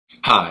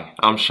Hi,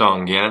 I'm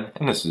Sean Gannon,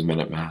 and this is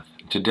Minute Math.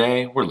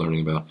 Today we're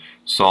learning about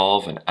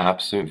solve an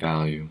absolute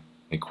value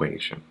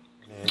equation.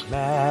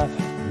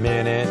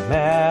 Minute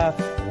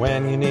Math.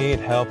 When you need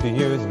help, you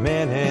use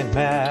Minute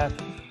Math.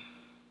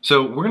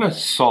 So we're going to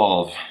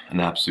solve an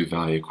absolute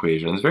value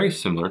equation. It's very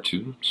similar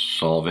to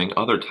solving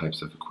other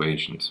types of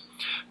equations.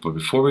 But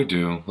before we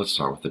do, let's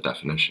start with the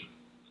definition.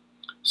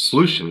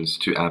 Solutions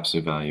to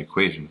absolute value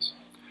equations.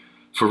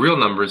 For real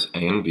numbers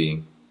a and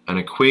b, an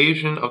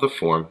equation of the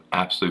form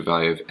absolute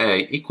value of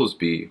a equals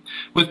b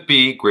with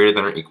b greater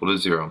than or equal to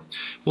 0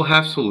 will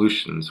have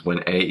solutions when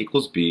a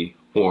equals b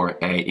or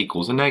a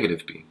equals a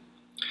negative b.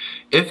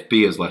 If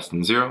b is less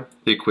than 0,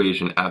 the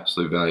equation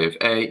absolute value of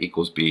a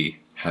equals b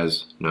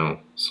has no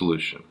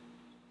solution.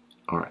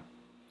 Alright,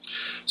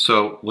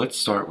 so let's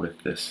start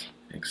with this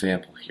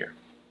example here.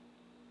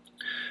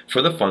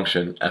 For the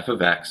function f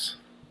of x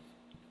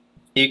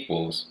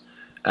equals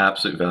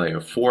absolute value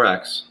of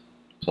 4x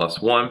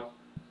plus 1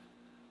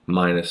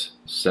 minus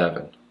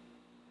 7.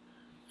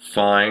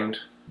 Find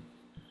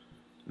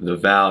the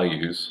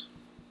values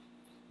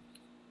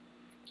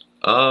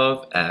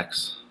of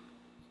x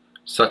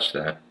such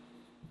that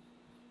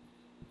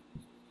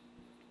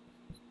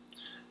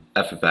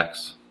f of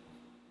x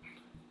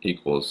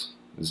equals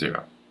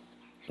 0.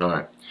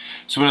 Alright,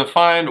 so we're going to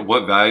find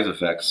what values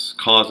of x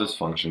cause this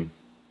function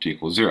to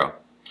equal 0.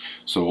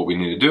 So what we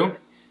need to do,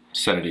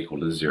 set it equal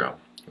to 0.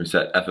 We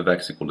set f of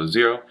x equal to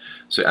 0,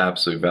 so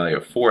absolute value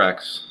of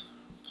 4x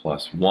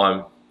plus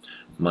 1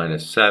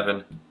 minus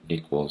 7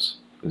 equals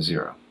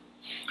 0.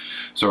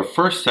 So our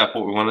first step,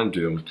 what we want to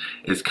do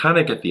is kind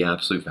of get the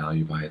absolute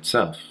value by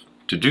itself.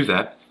 To do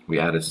that, we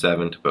added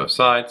 7 to both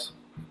sides,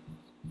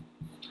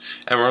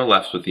 and we're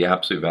left with the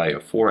absolute value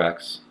of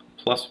 4x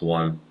plus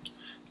 1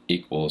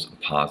 equals a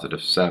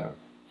positive 7.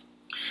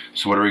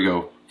 So where do we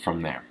go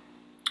from there?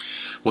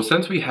 Well,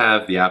 since we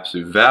have the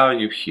absolute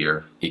value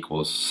here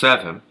equals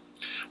 7,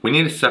 we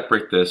need to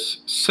separate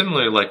this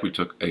similarly like we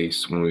took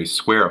when we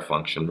square a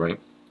function, right?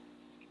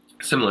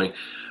 Similarly,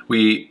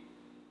 we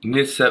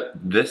need to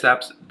set this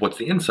what's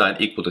the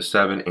inside equal to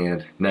 7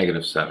 and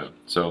negative 7.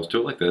 So let's do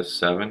it like this.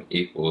 7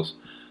 equals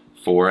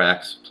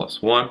 4x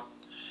plus 1,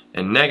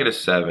 and negative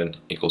 7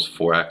 equals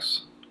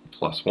 4x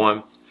plus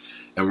 1.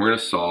 And we're going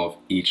to solve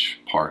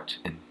each part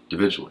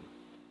individually.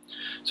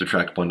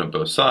 Subtract 1 on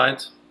both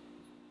sides.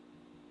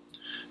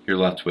 You're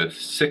left with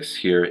 6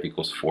 here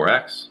equals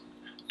 4x.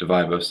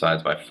 Divide both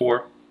sides by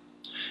 4,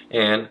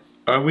 and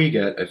we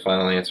get a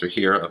final answer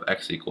here of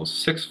x equals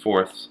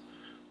 6/4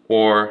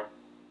 or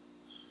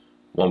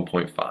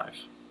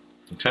 1.5.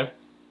 Okay?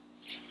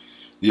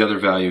 The other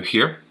value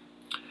here,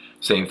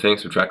 same thing,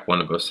 subtract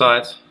 1 on both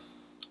sides.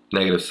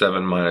 Negative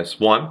 7 minus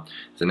 1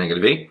 is a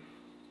negative 8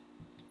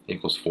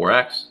 equals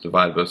 4x.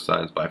 Divide both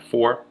sides by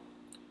 4.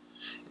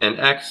 And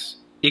x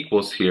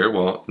equals here,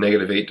 well,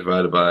 negative 8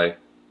 divided by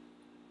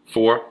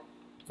 4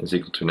 is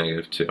equal to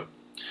negative 2.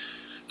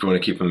 If we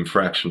want to keep them in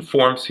fraction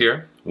forms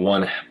here,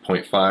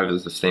 1.5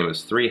 is the same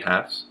as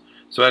 3/2.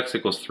 So x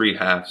equals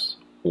 3/2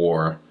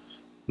 or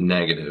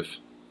negative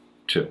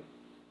 2.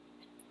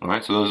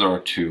 Alright, so those are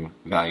our two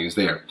values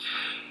there.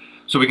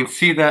 So we can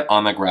see that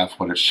on the graph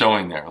what it's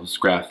showing there. Let's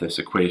graph this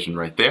equation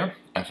right there.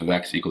 F of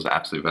x equals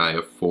absolute value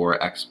of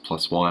 4x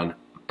plus 1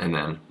 and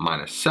then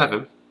minus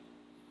 7.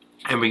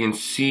 And we can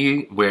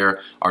see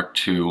where our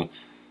two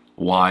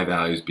y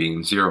values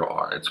being 0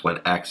 are. It's when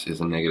x is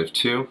a negative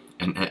 2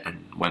 and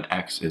when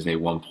x is a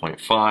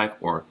 1.5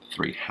 or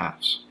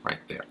 3/2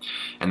 right there.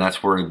 And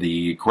that's where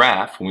the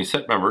graph, when we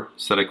remember,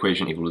 set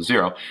equation equal to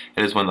 0,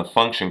 it is when the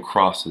function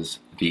crosses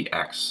the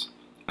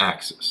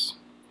x-axis.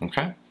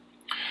 Okay?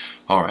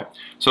 Alright,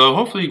 so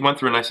hopefully you went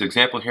through a nice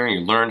example here and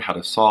you learned how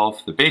to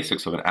solve the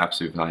basics of an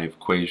absolute value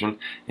equation.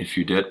 If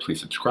you did, please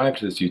subscribe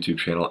to this YouTube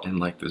channel and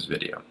like this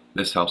video.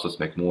 This helps us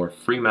make more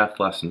free math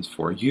lessons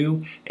for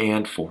you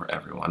and for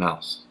everyone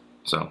else.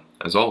 So,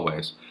 as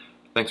always,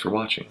 thanks for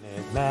watching.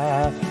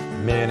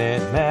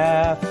 Minute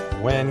Math.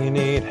 When you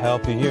need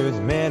help, you use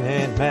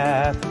Minute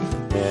Math.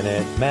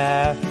 Minute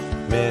Math.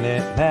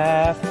 Minute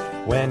Math.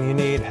 When you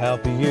need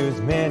help, you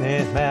use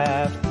Minute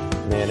Math.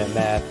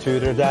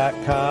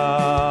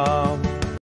 MinuteMathTutor.com